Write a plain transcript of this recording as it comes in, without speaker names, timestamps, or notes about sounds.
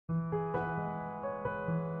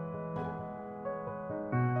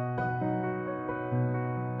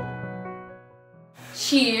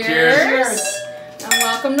Cheers. Cheers. And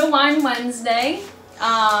welcome to Wine Wednesday.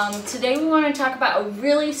 Today we want to talk about a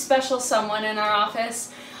really special someone in our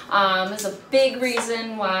office. There's a big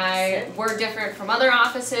reason why we're different from other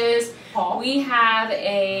offices. We have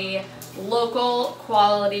a local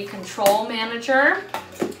quality control manager.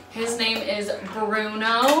 His name is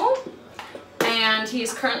Bruno. And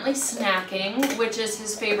he's currently snacking, which is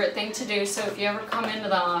his favorite thing to do. So if you ever come into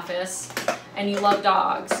the office and you love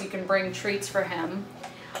dogs, you can bring treats for him.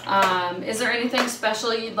 Is there anything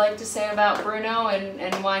special you'd like to say about Bruno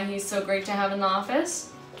and why he's so great to have in the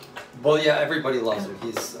office? Well, yeah, everybody loves him.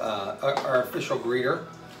 He's our official greeter.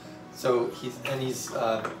 So he's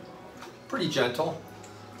pretty gentle,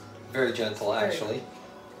 very gentle actually.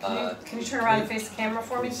 Can you turn around and face the camera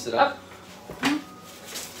for me? Sit up.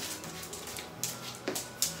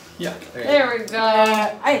 Yeah, there we go.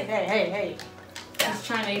 Hey. He's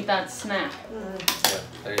trying to eat that snack. Yeah,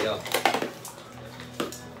 there you go.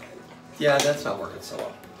 Yeah, that's not working so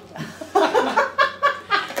well.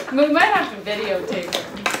 We might have to videotape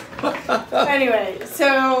him. Anyway,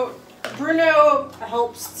 so Bruno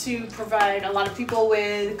helps to provide a lot of people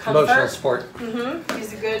with comfort. Emotional support.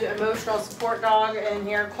 He's a good emotional support dog and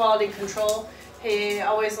here quality control. He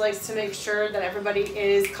always likes to make sure that everybody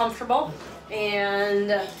is comfortable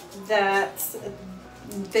and that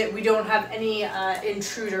we don't have any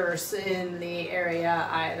intruders in the area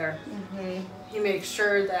either. He makes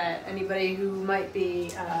sure that anybody who might be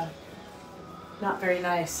not very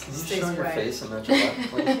nice Can you stays show away. your face and not your butt,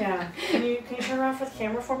 please? Yeah. Can you turn around for the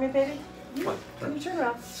camera for me, baby? Come on. Can you turn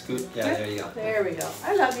around? Scoot. Yeah, there you go. There we go.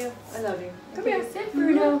 I love you. I love you. Come here. Sit,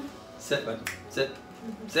 Bruno. Sit, bud. Sit.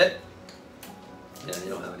 Sit. Yeah, you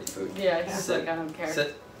don't have any food. Yeah, he's like, I don't care.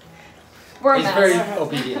 Sit. We're a He's mess. very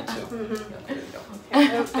obedient too. Yeah, there you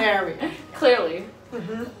go. There we go. Clearly.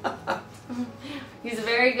 He's a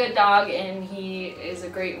very good dog and he is a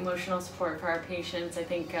great emotional support for our patients. I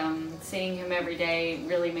think seeing him every day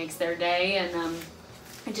really makes their day and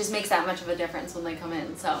it just makes that much of a difference when they come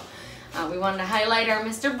in. So we wanted to highlight our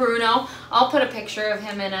Mr. Bruno. I'll put a picture of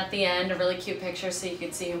him in at the end, a really cute picture so you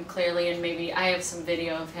can see him clearly, and maybe I have some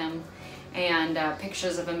video of him and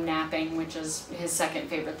pictures of him napping, which is his second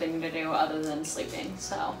favorite thing to do other than sleeping.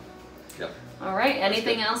 So, Yep. All right,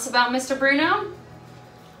 anything else about Mr. Bruno?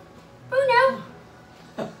 Bruno?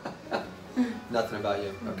 Nothing about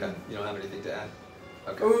you. Okay. You don't have anything to add.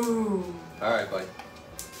 Okay. Ooh. All right, buddy.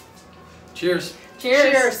 Cheers. Cheers.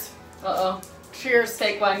 Cheers. Uh-oh. Cheers.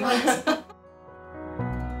 Take one.